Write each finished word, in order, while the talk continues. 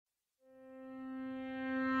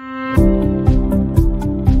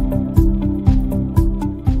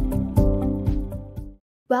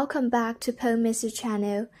Welcome back to Mr.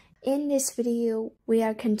 channel. In this video, we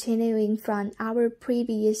are continuing from our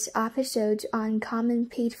previous episode on common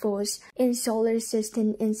pitfalls in solar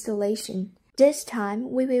system installation. This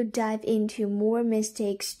time, we will dive into more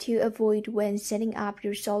mistakes to avoid when setting up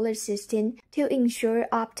your solar system to ensure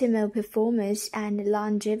optimal performance and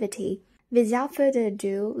longevity. Without further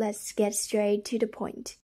ado, let's get straight to the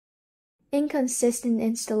point. Inconsistent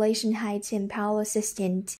installation heights in power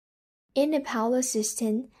systems. In a power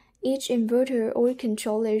system, each inverter or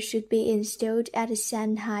controller should be installed at the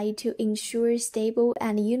same height to ensure stable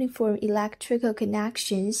and uniform electrical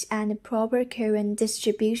connections and proper current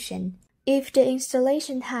distribution. If the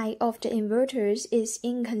installation height of the inverters is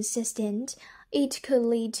inconsistent, it could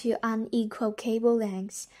lead to unequal cable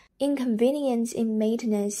lengths, inconvenience in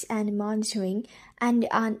maintenance and monitoring, and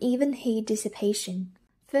uneven heat dissipation.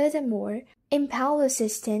 Furthermore, in power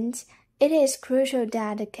systems, it is crucial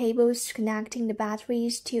that the cables connecting the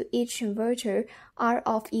batteries to each inverter are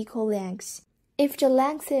of equal lengths. If the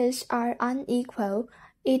lengths are unequal,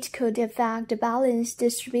 it could affect the balanced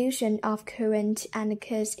distribution of current and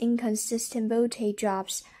cause inconsistent voltage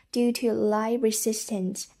drops due to light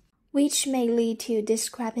resistance, which may lead to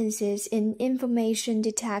discrepancies in information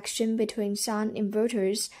detection between some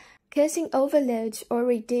inverters, causing overloads or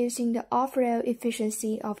reducing the overall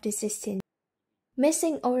efficiency of the system.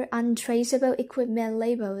 Missing or untraceable equipment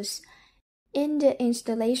labels. In the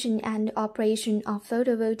installation and operation of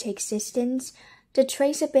photovoltaic systems, the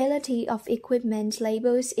traceability of equipment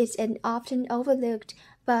labels is an often overlooked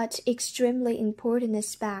but extremely important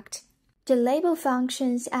aspect. The label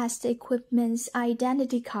functions as the equipment's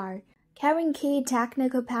identity card, carrying key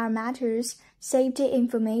technical parameters, safety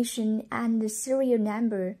information, and the serial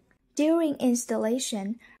number. During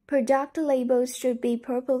installation, product labels should be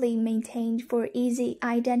properly maintained for easy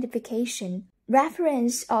identification,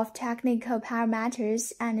 reference of technical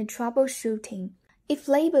parameters, and troubleshooting. If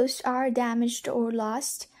labels are damaged or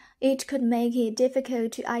lost, it could make it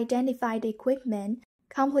difficult to identify the equipment,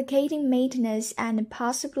 complicating maintenance and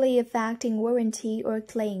possibly affecting warranty or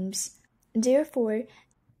claims. Therefore,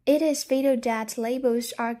 it is vital that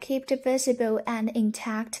labels are kept visible and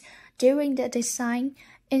intact during the design,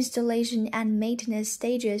 installation, and maintenance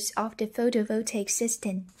stages of the photovoltaic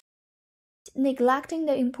system. Neglecting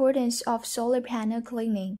the importance of solar panel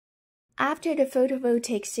cleaning. After the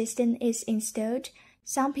photovoltaic system is installed,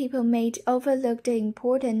 some people may overlook the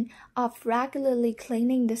importance of regularly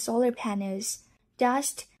cleaning the solar panels.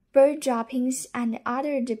 Dust, bird droppings, and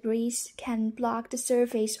other debris can block the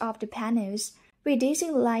surface of the panels,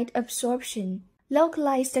 reducing light absorption.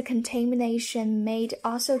 Localized contamination may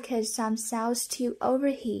also cause some cells to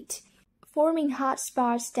overheat, forming hot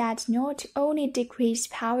spots that not only decrease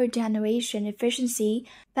power generation efficiency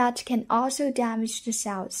but can also damage the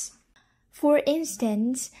cells. For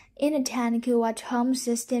instance, in a 10-kilowatt home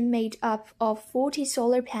system made up of 40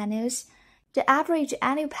 solar panels, the average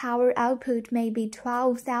annual power output may be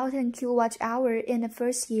 12,000 kilowatt-hours in the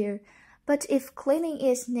first year, but if cleaning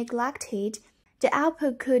is neglected, the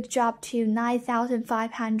output could drop to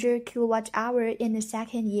 9,500 kilowatt-hours in the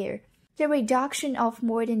second year, the reduction of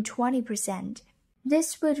more than 20%.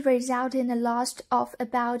 This would result in a loss of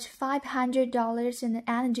about $500 in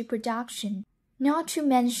energy production, not to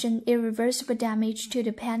mention irreversible damage to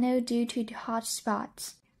the panel due to the hot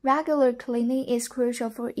spots. Regular cleaning is crucial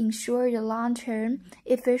for ensuring the long-term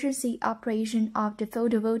efficiency operation of the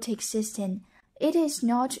photovoltaic system. It is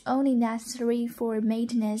not only necessary for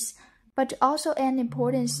maintenance, but also an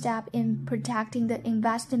important step in protecting the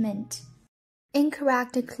investment.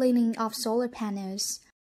 Incorrect cleaning of solar panels.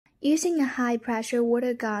 Using a high-pressure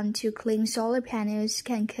water gun to clean solar panels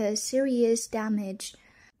can cause serious damage.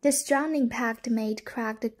 The strong impact may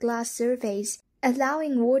crack the glass surface,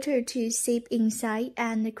 allowing water to seep inside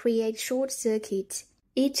and create short circuits.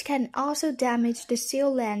 It can also damage the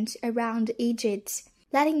sealant around the edges,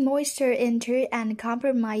 letting moisture enter and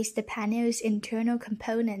compromise the panel's internal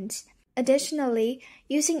components. Additionally,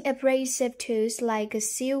 using abrasive tools like a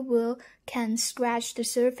seal wheel can scratch the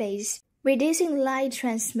surface, reducing light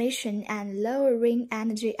transmission and lowering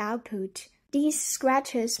energy output. These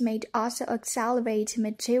scratches may also accelerate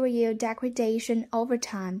material degradation over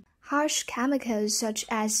time. Harsh chemicals such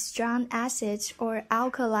as strong acids or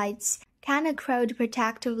alkalides can corrode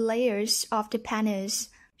protective layers of the panels,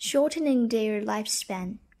 shortening their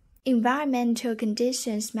lifespan. Environmental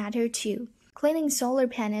conditions matter too. Cleaning solar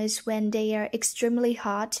panels when they are extremely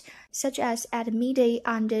hot, such as at midday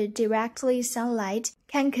under direct sunlight,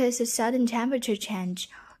 can cause a sudden temperature change,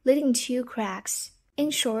 leading to cracks.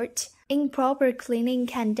 In short, improper cleaning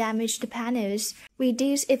can damage the panels,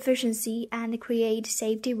 reduce efficiency, and create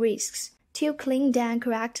safety risks. To clean them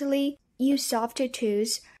correctly, use softer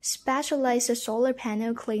tools, specialized solar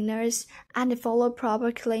panel cleaners, and follow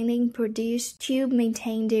proper cleaning procedures to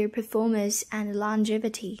maintain their performance and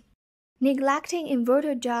longevity. Neglecting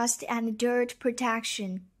inverter dust and dirt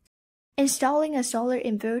protection. Installing a solar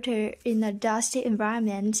inverter in a dusty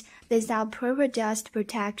environment without proper dust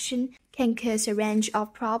protection can cause a range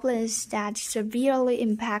of problems that severely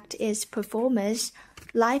impact its performance,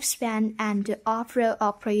 lifespan, and the overall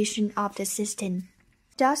operation of the system.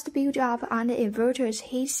 Dust buildup on the inverter's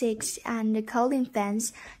heat sinks and cooling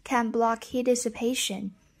fans can block heat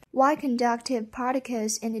dissipation, while conductive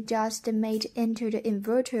particles in the dust may enter the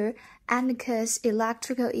inverter and cause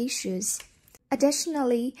electrical issues.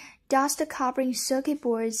 Additionally, dust covering circuit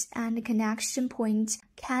boards and connection points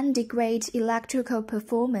can degrade electrical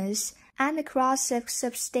performance, and corrosive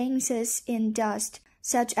substances in dust,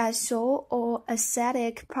 such as soil or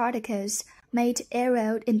acidic particles, may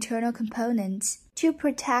erode internal components. To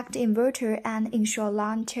protect the inverter and ensure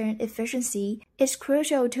long-term efficiency, it's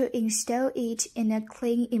crucial to install it in a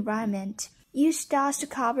clean environment. Use dust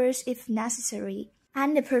covers if necessary,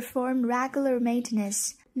 and perform regular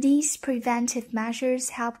maintenance. These preventive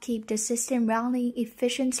measures help keep the system running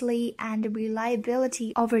efficiently and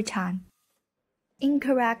reliably over time.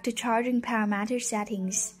 Incorrect charging parameter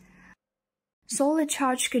settings. Solar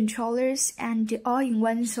charge controllers and the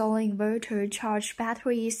all-in-one solar inverter charge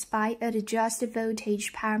batteries by adjusted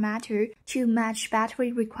voltage parameter to match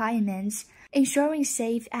battery requirements, ensuring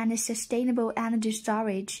safe and sustainable energy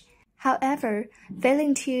storage. However,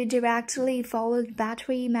 failing to directly follow the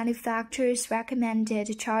battery manufacturer's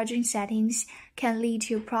recommended charging settings can lead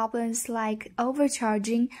to problems like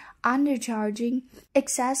overcharging, undercharging,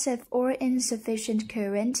 excessive or insufficient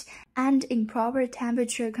current, and improper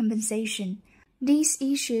temperature compensation. These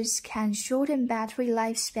issues can shorten battery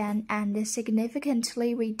lifespan and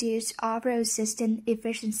significantly reduce overall system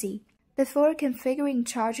efficiency. Before configuring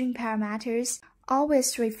charging parameters,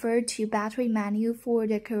 always refer to battery menu for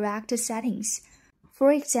the correct settings.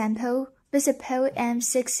 For example, with a PO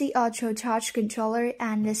M60 Ultra Charge Controller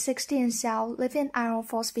and a 16-cell lithium iron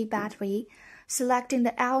phosphate battery, selecting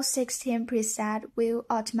the L16 preset will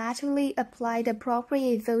automatically apply the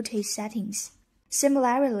appropriate voltage settings.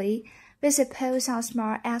 Similarly, with a PO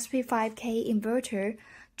Smart SP5K inverter,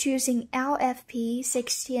 choosing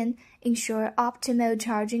LFP16 ensure optimal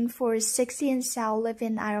charging for 16-cell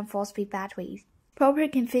lithium iron phosphate batteries. Proper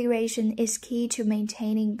configuration is key to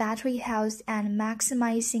maintaining battery health and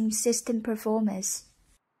maximizing system performance.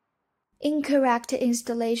 Incorrect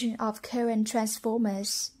installation of current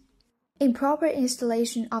transformers. Improper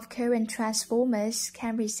installation of current transformers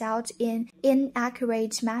can result in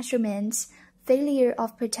inaccurate measurements, failure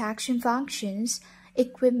of protection functions,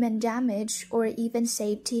 equipment damage, or even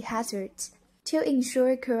safety hazards. To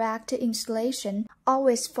ensure correct installation,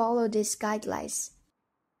 always follow these guidelines.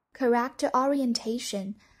 Correct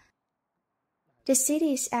orientation. The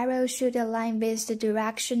city's arrow should align with the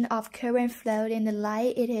direction of current flow in the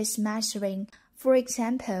line it is measuring. For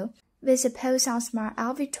example, with a Pitfall Smart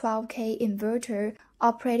LV12K inverter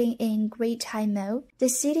operating in grid tie mode, the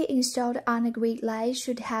city installed on a grid line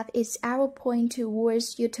should have its arrow point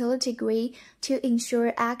towards utility grid to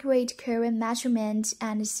ensure accurate current measurement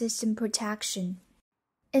and system protection.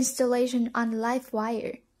 Installation on live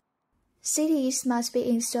wire. CTs must be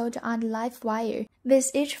installed on live wire,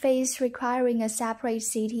 with each phase requiring a separate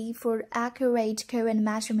CT for accurate current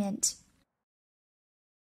measurement.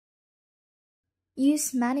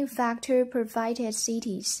 Use manufacturer-provided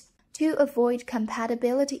CTs. To avoid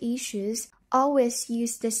compatibility issues, always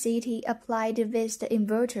use the CT applied with the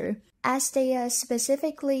inverter, as they are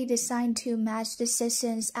specifically designed to match the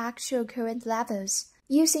system's actual current levels.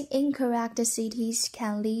 Using incorrect CTs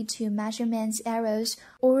can lead to measurement errors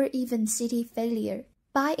or even CT failure.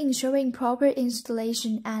 By ensuring proper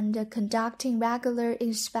installation and conducting regular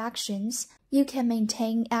inspections, you can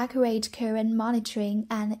maintain accurate current monitoring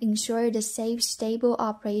and ensure the safe, stable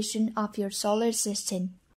operation of your solar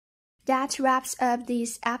system. That wraps up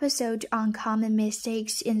this episode on common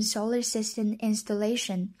mistakes in solar system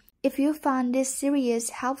installation. If you found this series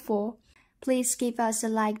helpful, please give us a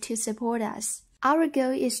like to support us. Our goal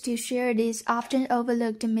is to share these often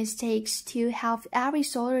overlooked mistakes to help every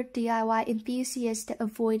solar DIY enthusiast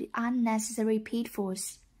avoid unnecessary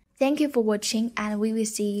pitfalls. Thank you for watching, and we will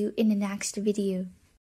see you in the next video.